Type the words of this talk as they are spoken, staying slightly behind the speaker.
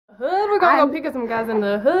We're gonna go pick up some guys in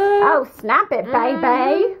the hood. Oh, snap it,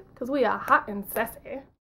 baby. Because we are hot and sassy.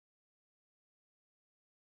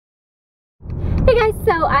 Hey guys,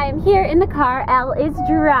 so I'm here in the car. Elle is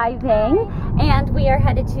driving, and we are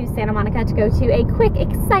headed to Santa Monica to go to a quick,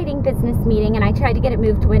 exciting business meeting. And I tried to get it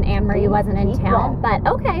moved to when Anne-Marie wasn't in town, but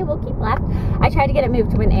okay, we'll keep left. I tried to get it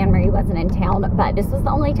moved to when Anne-Marie wasn't in town, but this was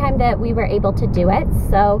the only time that we were able to do it.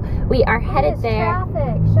 So we are headed there.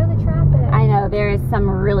 Traffic. Show the traffic. I know, there is some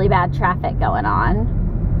really bad traffic going on.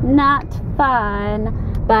 Not fun.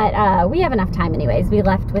 But we have enough time anyways. We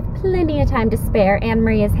left with plenty of time to spare.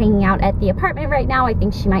 Anne-Marie is hanging out at the apartment right now. I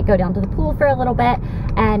think she might go down to the pool for a little bit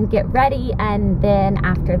and get ready. And then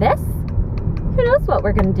after this, who knows what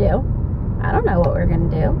we're going to do? I don't know what we're going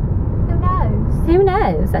to do. Who knows? Who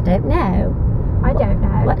knows? I don't know. I don't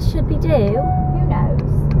know. What should we do? Who knows?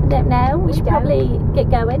 I don't know. We should probably get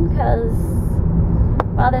going because,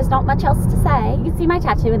 well, there's not much else to say. You can see my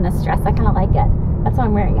tattoo in this dress. I kind of like it. That's why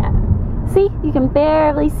I'm wearing it. See, you can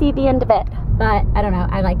barely see the end of it, but I don't know,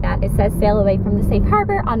 I like that. It says sail away from the safe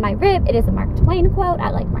harbor on my rib. It is a Mark Twain quote.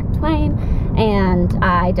 I like Mark Twain, and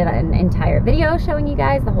I did an entire video showing you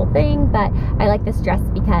guys the whole thing, but I like this dress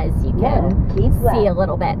because you can see a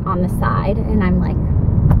little bit on the side, and I'm like,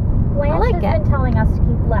 Blanche I like has been telling us to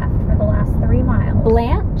keep left for the last 3 miles.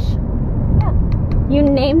 Blanche? Yeah. You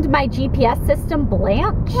named my GPS system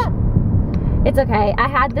Blanche? Yeah. It's okay. I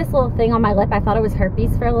had this little thing on my lip. I thought it was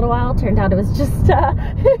herpes for a little while. Turned out it was just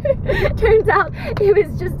turns out it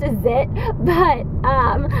was just a zit. But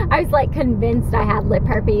I was like convinced I had lip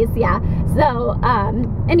herpes. Yeah. So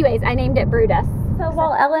anyways, I named it Brutus. So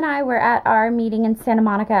while Elle and I were at our meeting in Santa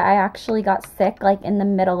Monica, I actually got sick like in the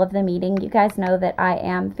middle of the meeting. You guys know that I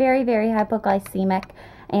am very, very hypoglycemic,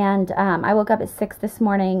 and I woke up at 6 this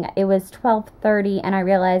morning. It was 12:30 and I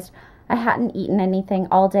realized I hadn't eaten anything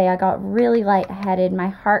all day. I got really lightheaded. My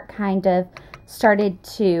heart kind of started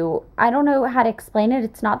to, I don't know how to explain it.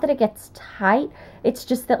 It's not that it gets tight. It's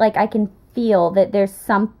just that like I can feel that there's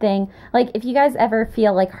something, like if you guys ever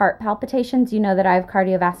feel like heart palpitations, you know that I have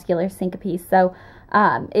cardiovascular syncope. So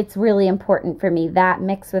it's really important for me, that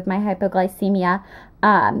mixed with my hypoglycemia.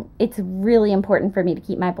 It's really important for me to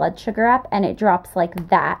keep my blood sugar up, and it drops like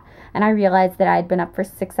that. And I realized that I had been up for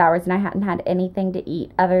 6 hours and I hadn't had anything to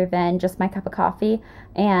eat other than just my cup of coffee.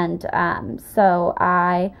 And so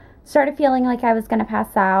I started feeling like I was going to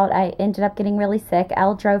pass out. I ended up getting really sick.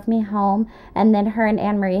 Elle drove me home, and then her and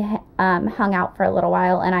Anne-Marie hung out for a little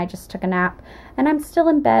while, and I just took a nap. And I'm still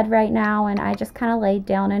in bed right now, and I just kind of laid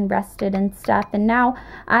down and rested and stuff. And now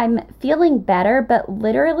I'm feeling better, but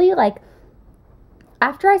literally like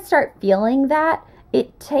after I start feeling that,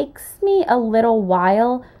 it takes me a little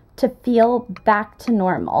while to feel back to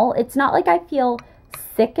normal. It's not like I feel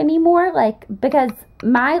sick anymore, like, because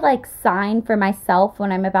my like sign for myself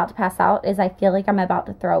when I'm about to pass out is I feel like I'm about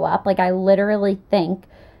to throw up. Like I literally think,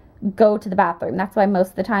 go to the bathroom. That's why most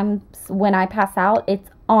of the times when I pass out, it's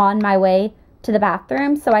on my way to the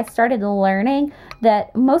bathroom. So I started learning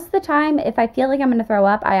that most of the time, if I feel like I'm going to throw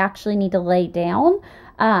up, I actually need to lay down.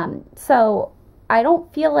 So I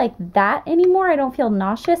don't feel like that anymore. I don't feel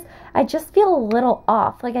nauseous. I just feel a little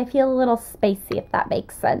off. Like I feel a little spacey, if that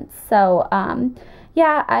makes sense. So,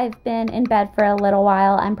 yeah, I've been in bed for a little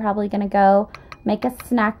while. I'm probably going to go make a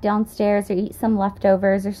snack downstairs or eat some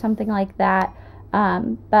leftovers or something like that.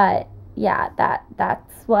 But yeah,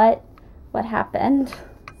 that's what happened.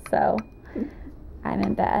 So I'm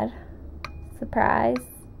in bed. Surprise.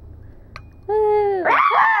 Woo.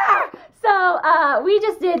 So, we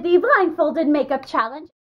just did the blindfolded makeup challenge.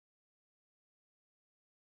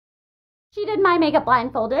 She did my makeup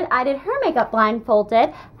blindfolded. I did her makeup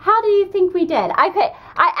blindfolded. How do you think we did? I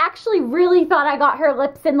actually really thought I got her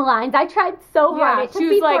lips in the lines. I tried so hard. Yeah, she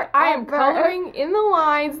was like, I am coloring in the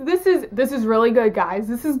lines. This is really good, guys.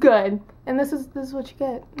 This is good. And this is what you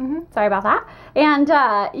get. Sorry about that. And,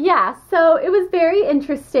 yeah, so it was very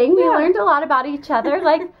interesting. We learned a lot about each other.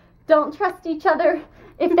 Like, don't trust each other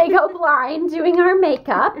if they go blind doing our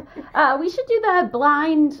makeup. We should do the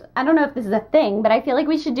blind, I don't know if this is a thing, but I feel like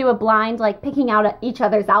we should do a blind, like, picking out each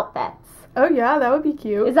other's outfits. Oh, yeah, that would be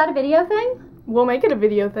cute. Is that a video thing? We'll make it a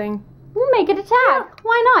video thing. We'll make it a tag. Yeah.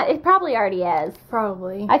 Why not? It probably already is.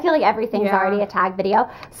 Probably. I feel like everything's already a tag video.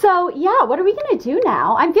 So, yeah, what are we going to do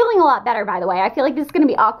now? I'm feeling a lot better, by the way. I feel like this is going to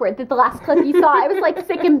be awkward. That the last clip you saw, I was, like,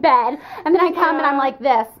 sick in bed. And then I come and I'm like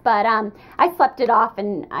this. But I slept it off,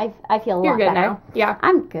 and I feel a lot better. You're good now. Yeah.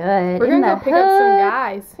 I'm good. We're going to go pick up some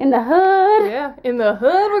guys. In the hood. Yeah, in the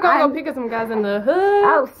hood. We're going to go pick up some guys in the hood.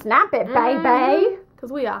 Oh, snap it, baby.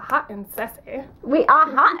 Because we are hot and sassy. We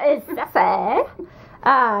are hot and sassy.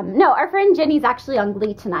 No, our friend Jenny's actually on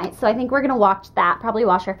Glee tonight, so I think we're gonna watch that, probably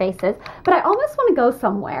wash our faces. But I almost want to go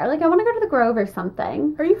somewhere. Like, I want to go to the Grove or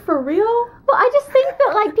something. Are you for real? Well, I just think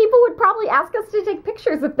that, like, people would probably ask us to take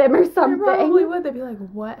pictures with them or something. They probably would. They'd be like,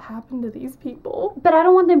 what happened to these people? But I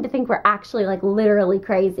don't want them to think we're actually, like, literally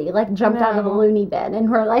crazy. Like, jumped out of the loony bin and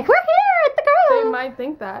we're like, we're here at the Grove. They might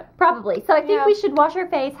think that. Probably. So I think we should wash our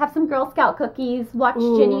face, have some Girl Scout cookies, watch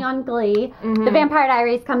Jenny on Glee. The Vampire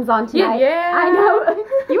Diaries comes on tonight. Yeah. I know.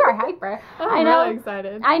 You are hyper. I'm really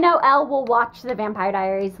excited. I know Elle will watch the Vampire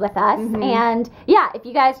Diaries with us. And yeah, if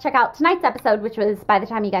you guys check out tonight's episode, which was by the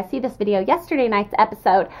time you guys see this video, yesterday night's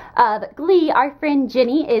episode of Glee, our friend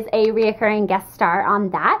Jenny is a reoccurring guest star on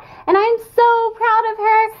that. And I'm so proud of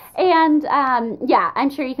her. And yeah, I'm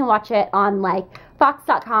sure you can watch it on like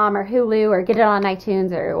Fox.com or Hulu or get it on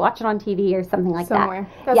iTunes or watch it on TV or something like Somewhere.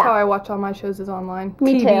 That's how I watch all my shows is online.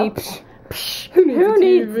 Me TV. too. Who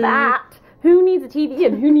needs that? Who needs a TV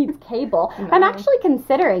and who needs cable? No. I'm actually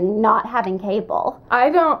considering not having cable.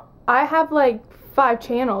 I have like 5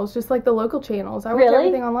 channels, just like the local channels. I watch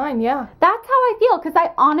everything online, yeah. That's how I feel, because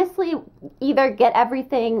I honestly either get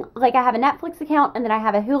everything, like I have a Netflix account and then I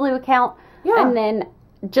have a Hulu account. Yeah. And then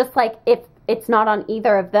just like if it's not on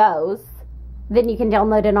either of those, then you can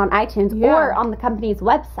download it on iTunes or on the company's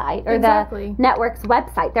website or the network's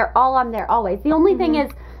website. They're all on there always. The only thing is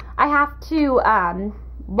I have to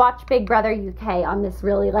watch Big Brother UK on this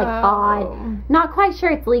really like odd, not quite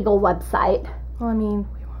sure it's legal website. Well, I mean,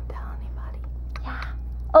 we won't tell anybody. Yeah.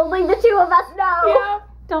 Only the 2 of us know. Yeah.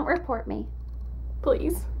 Don't report me.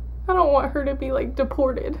 Please. I don't want her to be like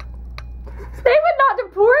deported. They would not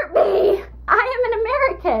deport me. I am an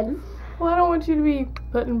American. Well, I don't want you to be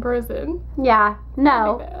put in prison. Yeah,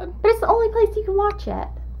 no. That'd be bad. But it's the only place you can watch it.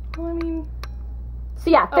 Well, I mean...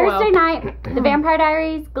 So yeah, Thursday night, the Vampire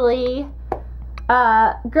Diaries, Glee,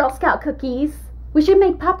 Girl Scout cookies. We should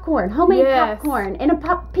make popcorn, homemade popcorn, in a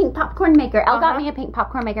pink popcorn maker. Elle got me a pink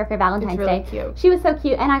popcorn maker for Valentine's Day. Cute. She was so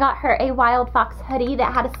cute, and I got her a Wild Fox hoodie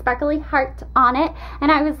that had a sparkly heart on it.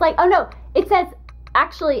 And I was like, oh no, it says...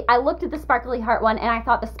 Actually, I looked at the sparkly heart one and I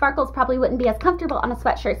thought the sparkles probably wouldn't be as comfortable on a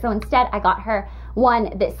sweatshirt. So instead, I got her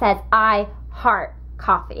one that says, I heart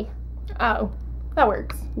coffee. Oh, that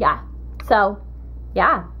works. Yeah. So,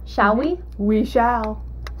 yeah. Shall we? We shall.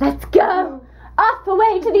 Let's go. Off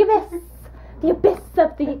away to the abyss. The abyss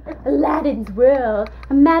of the Aladdin's world.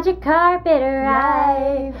 A magic carpet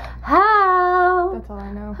ride. How? That's all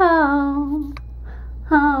I know.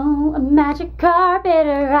 Oh, a magic carpet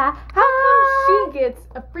ride. How come she gets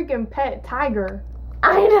a freaking pet tiger?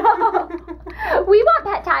 I know. We want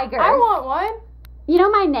pet tigers. I want one. You know,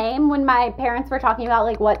 my name, when my parents were talking about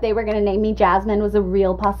like what they were going to name me, Jasmine was a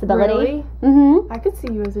real possibility. Really? Mm-hmm. I could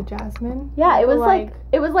see you as a Jasmine. Yeah, it was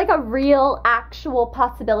like a real, actual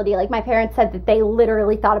possibility. Like my parents said that they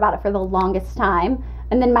literally thought about it for the longest time.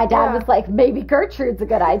 And then my dad was like, maybe Gertrude's a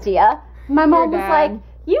good idea. My mom was like,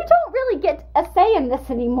 you don't really get a say in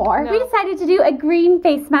this anymore. No. We decided to do a green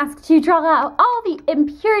face mask to draw out all the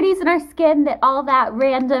impurities in our skin that all that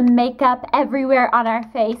random makeup everywhere on our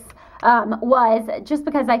face was, just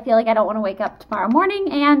because I feel like I don't want to wake up tomorrow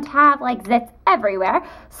morning and have like zits everywhere.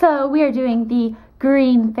 So we are doing the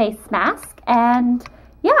green face mask, and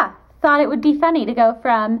yeah, thought it would be funny to go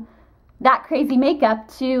from that crazy makeup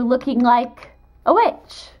to looking like a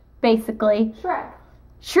witch, basically.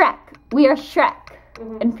 Shrek. We are Shrek.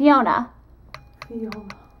 And Fiona.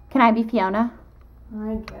 Can I be Fiona?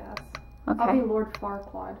 I guess. Okay. I'll be Lord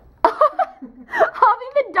Farquaad. I'll be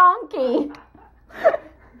the donkey.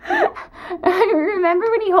 Remember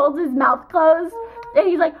when he holds his mouth closed and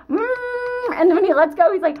he's like, and then when he lets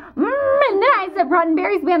go, he's like, and then I said,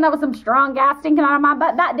 Roddenberry's, man, that was some strong gas stinking out of my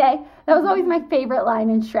butt that day. That was always my favorite line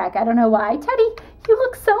in Shrek. I don't know why. Teddy, you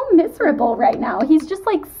look so miserable right now. He's just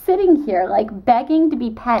like sitting here, like begging to be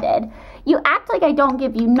petted. You act like I don't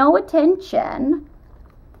give you no attention.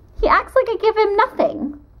 He acts like I give him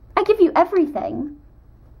nothing. I give you everything.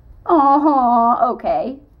 Oh,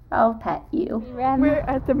 okay. I'll pet you. We're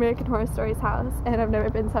at the American Horror Stories house, and I've never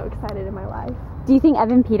been so excited in my life. Do you think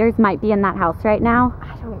Evan Peters might be in that house right now?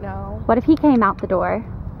 I don't know. What if he came out the door?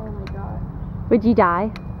 Oh my god. Would you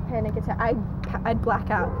die? Panic attack. I'd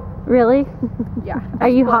black out. Really? Yeah. Are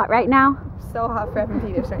you hot right now? So hot for Evan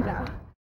Peters right now.